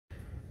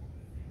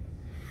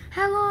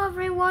Hello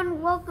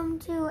everyone, welcome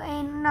to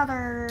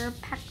another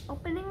pack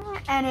opening,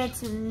 and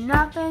it's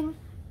nothing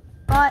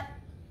but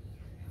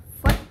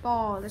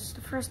football. This is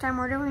the first time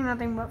we're doing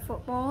nothing but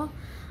football.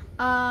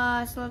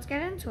 So let's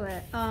get into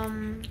it.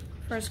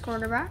 First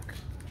quarterback.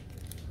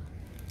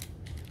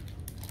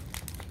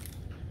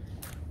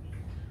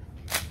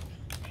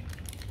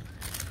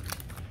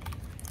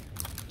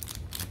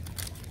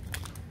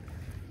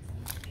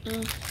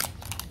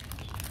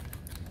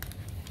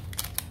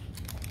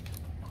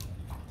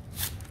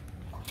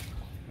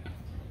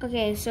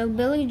 Okay, so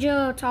Billy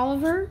Joe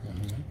Tolliver,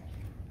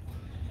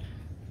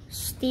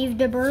 Steve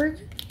DeBerg,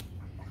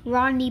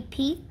 Rodney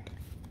Peete,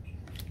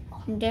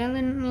 and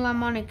Dylan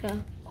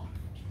LaMonica.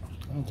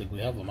 I don't think we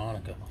have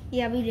LaMonica.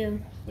 Yeah, we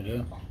do. We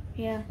do?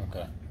 Yeah.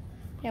 Okay.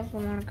 We have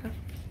LaMonica.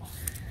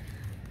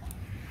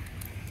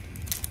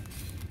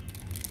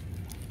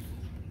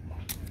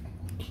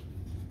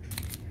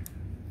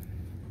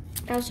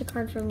 That was a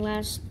card from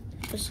last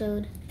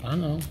episode. I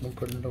know. We'll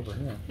put it over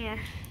here. Yeah.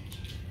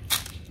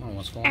 Oh,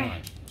 what's going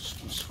on?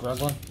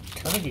 Struggling?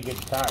 I think you're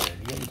getting tired.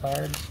 You getting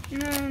tired?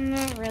 No,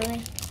 not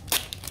really.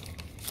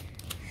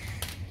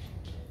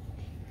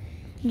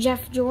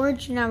 Jeff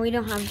George? No, we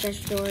don't have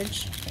Jeff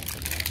George.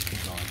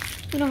 Keep going.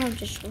 We don't have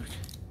Jeff George.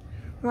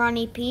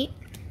 Ronnie Peete,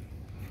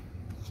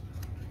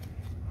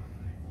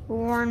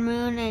 Warren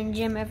Moon, and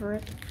Jim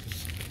Everett.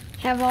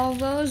 Have all of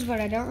those, but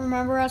I don't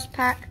remember us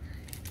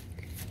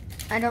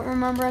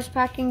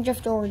packing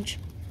Jeff George.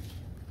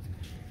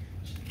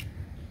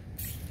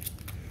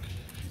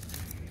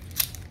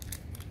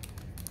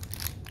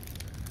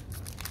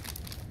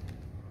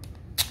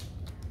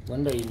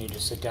 One day you need to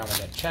sit down with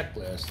that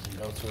checklist and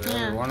go through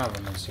every one of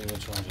them and see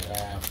which ones you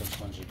have, which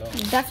ones you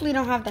don't. Definitely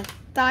don't have the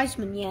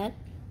Theismann yet.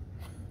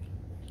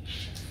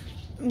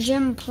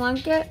 Jim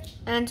Plunkett,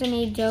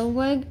 Anthony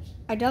Dillwig.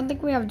 I don't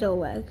think we have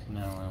Dillwig. No,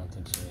 I don't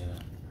think so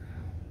either.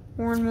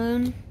 Warren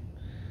Moon,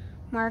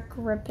 Mark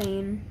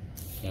Rippon.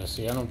 Yeah,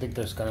 see, I don't think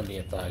there's going to be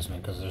a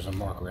Theismann because there's a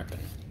Mark Rippon.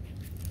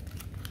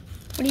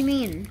 What do you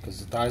mean?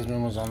 Because the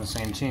Theismann was on the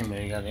same team, but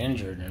he got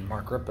injured, and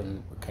Mark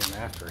Rippon came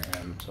after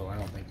him. So I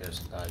don't think there's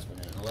a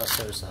Theismann, unless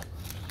there's a.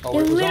 Oh,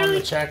 it was on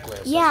the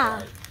checklist. Yeah,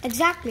 right.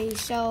 exactly.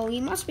 So he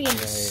must be in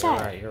the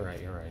set. You're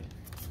right.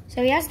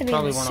 So he has to be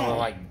probably in the set. Probably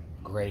one of the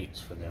greats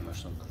for them or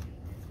something.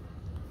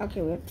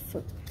 Okay, we have to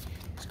flip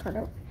this card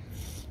out.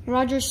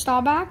 Roger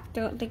Staubach.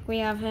 Don't think we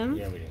have him.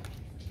 Yeah, we do.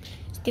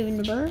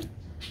 Steven DeBerg,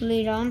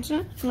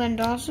 Glenn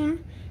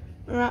Dawson,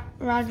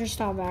 Roger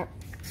Staubach.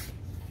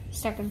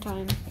 Second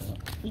time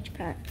each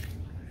pack.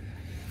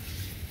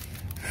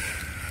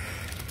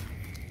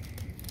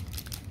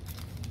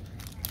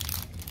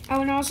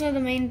 Oh, and also the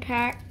main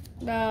pack,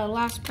 the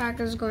last pack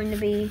is going to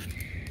be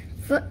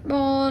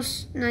Football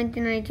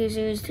 1992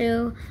 Series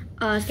 2,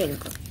 Stadium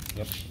Club.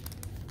 Yep.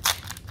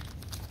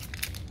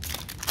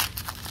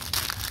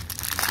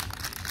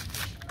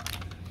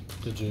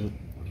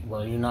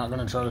 Well, you're not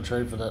going to try to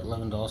trade for that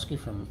Lewandowski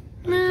from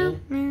No.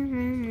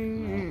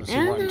 Was he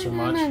wanting too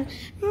much?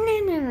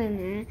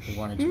 He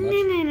wanted too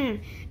much?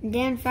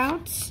 Dan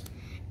Fouts,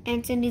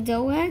 Anthony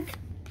Dillwig,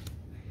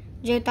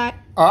 Joe Ty.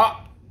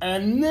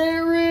 And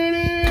there it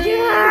is!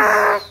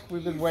 Yes!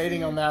 We've been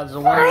waiting on that as a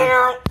one we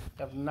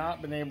have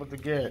not been able to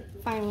get.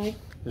 Finally.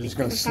 We're just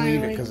going to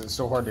sleeve it because it's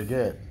so hard to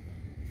get.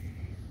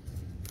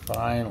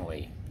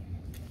 Finally.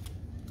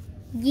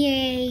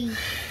 Yay.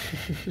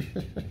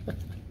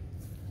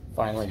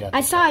 Finally got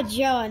I saw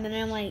Joe and then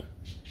I'm like,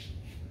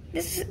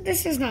 this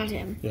is not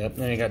him. Yep,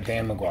 then you got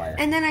Dan McGuire.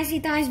 And then I see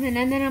Theismann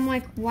and then I'm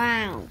like,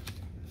 wow.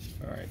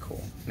 Alright,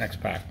 cool. Next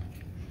pack.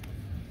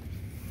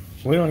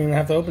 We don't even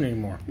have to open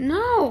anymore.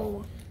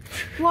 No.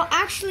 Well,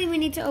 actually, we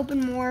need to open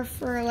more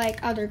for,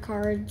 like, other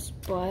cards,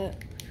 but...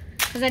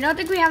 Because I don't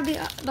think we have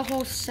the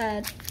whole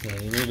set. Yeah,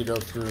 you need to go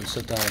through and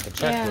sit down with the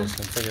checklist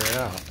and figure it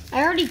out.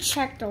 I already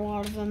checked a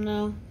lot of them,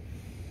 though.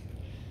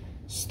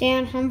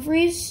 Stan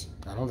Humphries.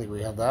 I don't think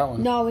we have that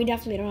one. No, we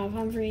definitely don't have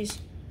Humphries.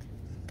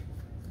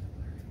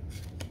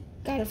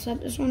 Gotta flip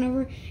this one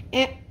over.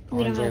 And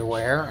Andre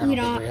Ware? We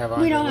don't have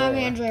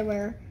Andre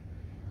Ware.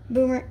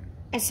 Boomer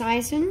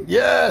Esiason.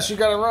 Yes, you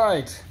got it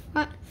right.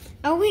 What?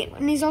 Oh, wait,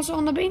 and he's also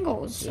on the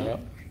Bengals. So yep.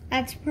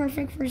 That's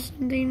perfect for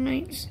Sunday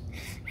nights.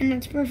 And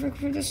that's perfect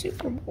for the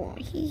Super Bowl.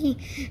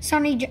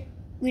 Sonny,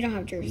 we don't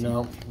have jerseys.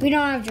 No. We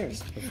don't have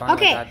jerseys. We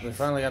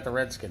finally got the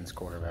Redskins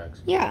quarterbacks.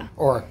 Yeah.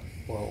 Or,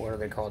 well, what are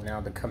they called now?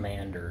 The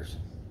Commanders.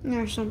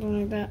 Or something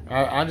like that.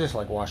 I just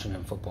like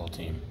Washington football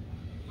team.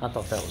 I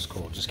thought that was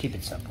cool. Just keep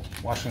it simple.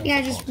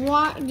 Washington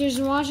just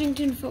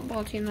Washington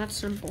football team. That's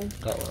simple.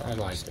 I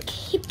liked it.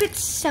 Keep it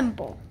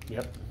simple.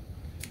 Yep.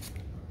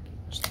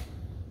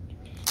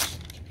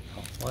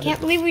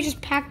 Can't believe we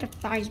just packed a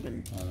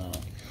Theismann. I know.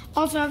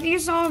 Also, if you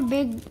saw a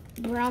big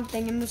brown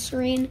thing in the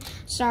screen,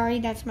 sorry,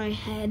 that's my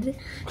head.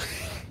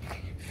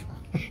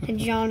 And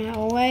John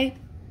Elway.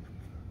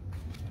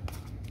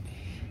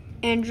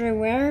 Andre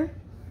Ware.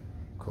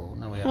 Cool.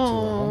 Now we have two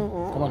of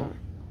them. Come on.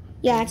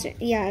 Yeah, it's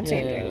Andre. Yeah, the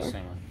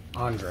same one.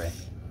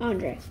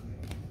 Andre.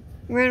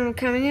 Randall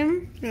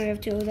Cunningham. Now we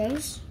have two of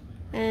those.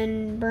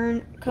 And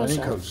Bernd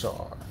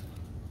Kosar.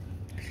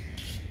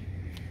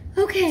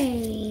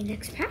 Okay,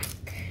 next pack.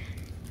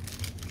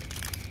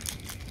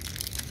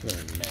 Look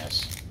at that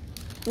mess.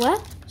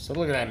 What? So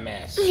look at that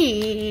mess.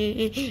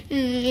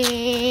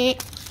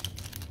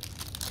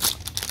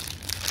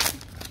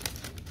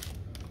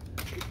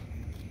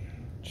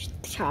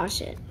 Just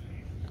toss it.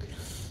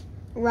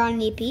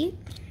 Rodney Pete.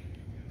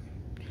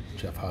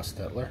 Jeff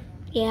Hostetler.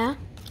 Yeah.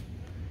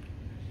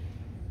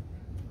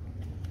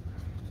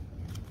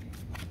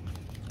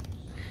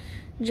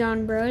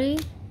 John Brody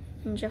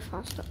and Jeff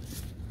Hostetler.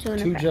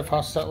 Two Jeff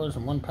Hostetlers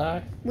in one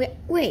pack?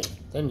 Wait.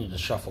 They need to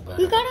shuffle back.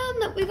 We got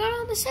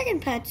on the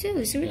second pack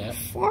too, so we got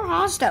 4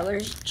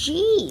 Hostetlers.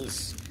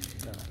 Jeez.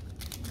 Yeah.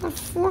 Got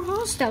 4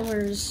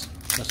 Hostetlers.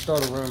 Let's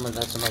start a rumor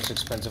that's the most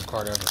expensive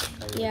card ever.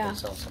 Maybe we can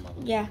sell some of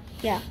them. Yeah.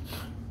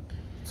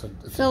 It's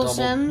Phil a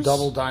Simms.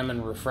 double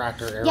diamond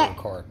refractor arrow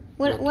card.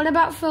 What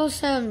about Phil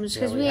Simms?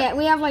 Because we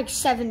have like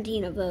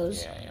 17 of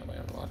those. Yeah, we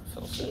have a lot of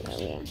Phil Simms.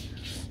 Yeah.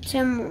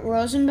 Tim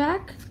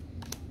Rosenbach,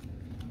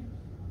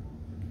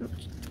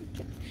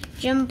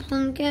 Jim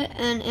Plunkett,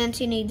 and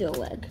Anthony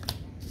Dilweg.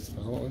 There's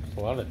a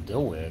lot of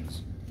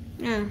Dilwigs.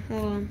 Yeah,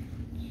 hold on.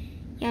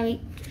 Yeah,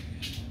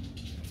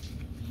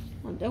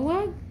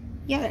 Dilweg?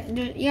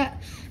 Yeah.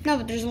 No,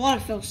 but there's a lot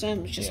of Phil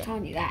Simms, just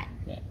telling you that.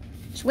 Yeah.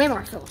 There's way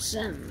more Phil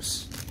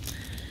Simms.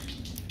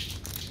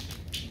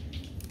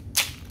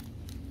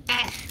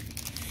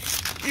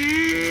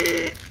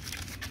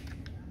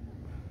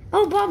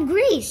 Oh, Bob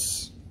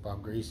Grease.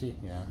 Bob Greasy,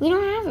 yeah. We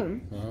don't have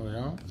him. No, we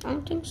don't? I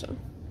don't think so.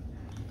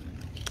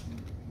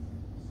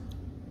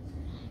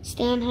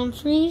 Stan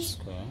Humphries.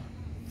 Okay.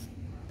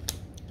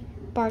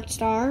 Bart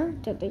Starr.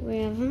 Don't think we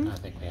have him. I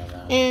think we have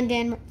that. And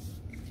Dan.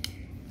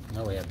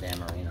 No, we have Dan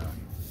Marino.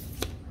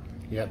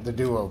 You got the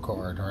duo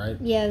card, right?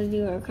 Yeah, the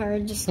duo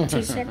card. Just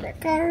 2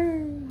 separate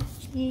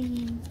cards.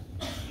 Yay.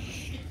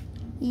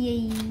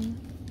 Yay.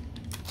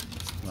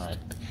 Right.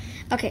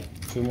 Okay.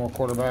 2 more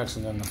quarterbacks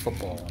and then the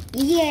football one.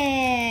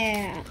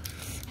 Yeah.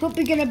 Hope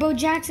we get a Bo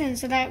Jackson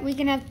so that we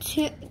can have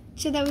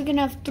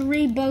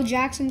 3 Bo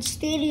Jackson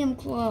Stadium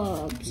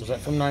clubs. Was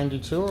that from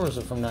 92 or was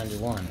it from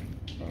 91?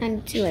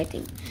 92, I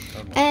think.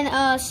 Okay. And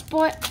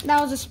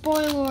that was a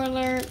spoiler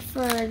alert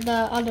for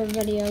the other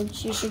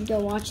videos. You should go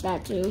watch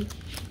that too.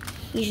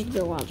 You should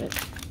go watch it.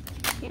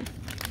 Yeah.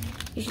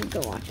 You should go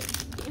watch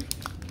it.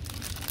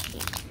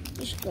 Yeah.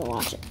 You should go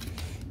watch it.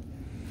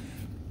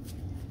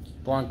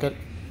 Blanket.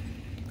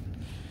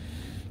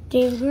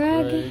 Dave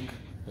Gregg.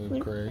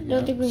 Craig.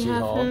 Don't think we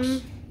have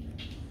him.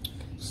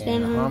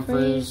 Stan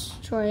Humphries,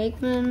 Troy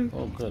Aikman.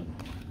 Oh, good.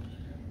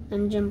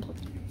 And Jim.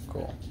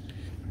 Cool.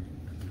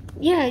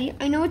 Yeah,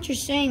 I know what you're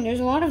saying. There's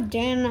a lot of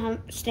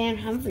Stan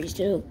Humphries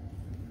too.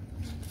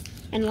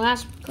 And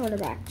last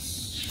quarterbacks.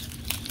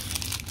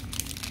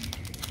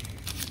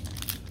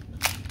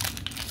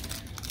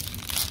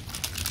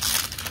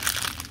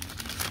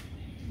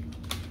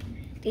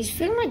 These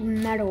feel like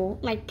metal,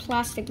 like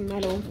plastic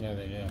metal. Yeah,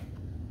 they do.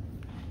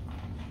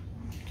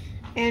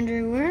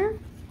 Andrew Ware,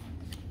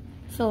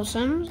 Phil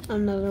Simms,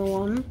 another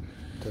one.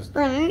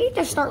 Bro, I need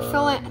to start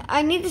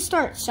I need to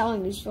start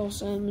selling these Phil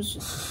Simms.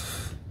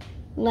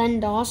 Len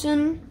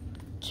Dawson,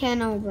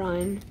 Ken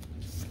O'Brien.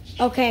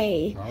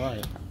 Okay. All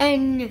right.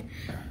 And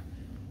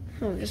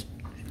just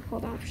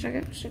hold on for a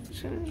second.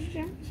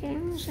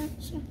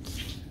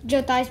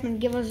 Joe Theismann,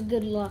 give us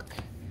good luck.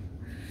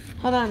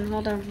 Hold on.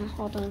 What are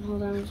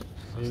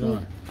you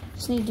doing?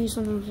 Just need to do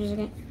something for a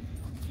second.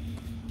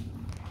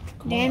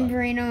 Dan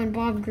Marino and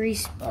Bob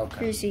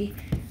Greasy.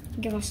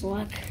 Give us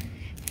luck.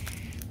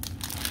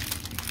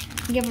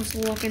 Give us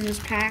luck in this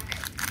pack.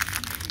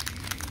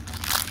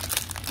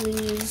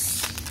 Please.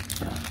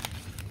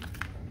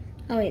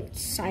 Oh wait,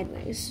 it's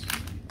sideways.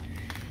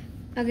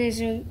 Okay,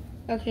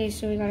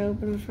 so we gotta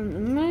open it from the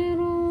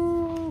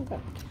middle.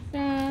 Got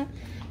that.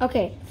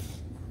 Okay.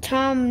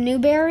 Tom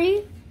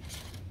Newberry.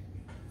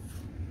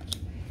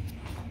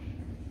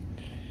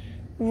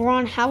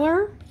 Ron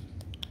Heller.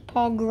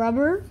 Paul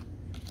Gruber.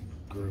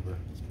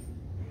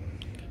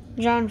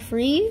 John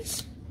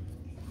Freese.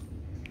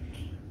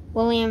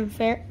 William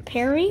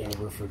Perry.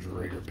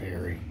 Refrigerator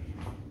Perry.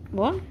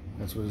 What?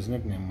 That's what his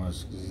nickname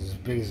was, because he's as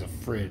big as a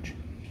fridge.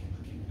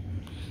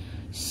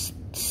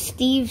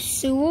 Steve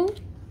Sewell.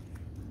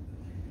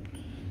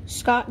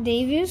 Scott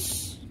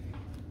Davis.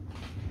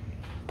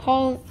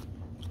 Paul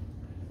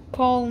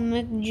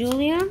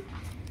McJulia.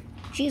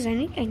 Jeez,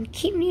 I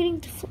keep needing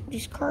to flip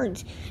these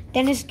cards.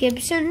 Dennis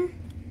Gibson.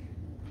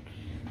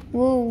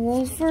 Will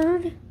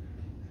Wolford.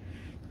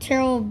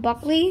 Terrell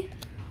Buckley.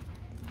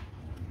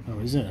 Oh,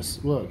 he's in a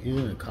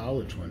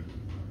college one.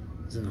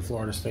 He's in the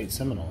Florida State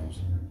Seminoles.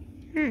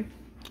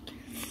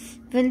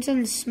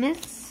 Vincent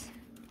Smith.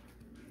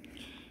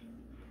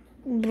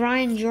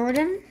 Brian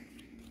Jordan.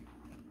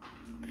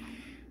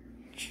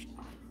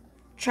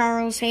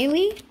 Charles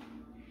Haley.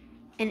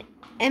 And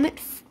Emmitt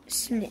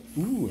Smith.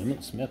 Ooh,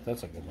 Emmitt Smith,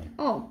 that's a good one.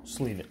 Oh.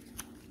 Sleeve it.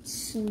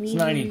 It's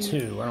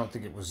 92. I don't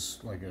think it was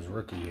like his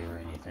rookie year or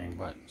anything,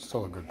 but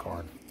still a good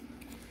card.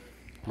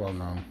 Well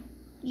known.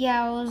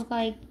 Yeah, it was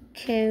like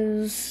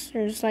his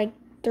like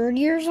third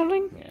year or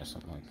something. Yeah,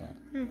 something like that.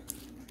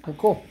 Oh,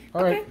 cool.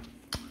 All right.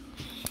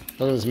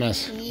 Look at this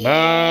mess. Yes.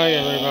 Bye,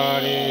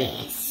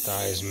 everybody.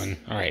 Theismann.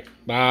 All right.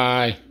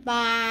 Bye.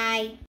 Bye.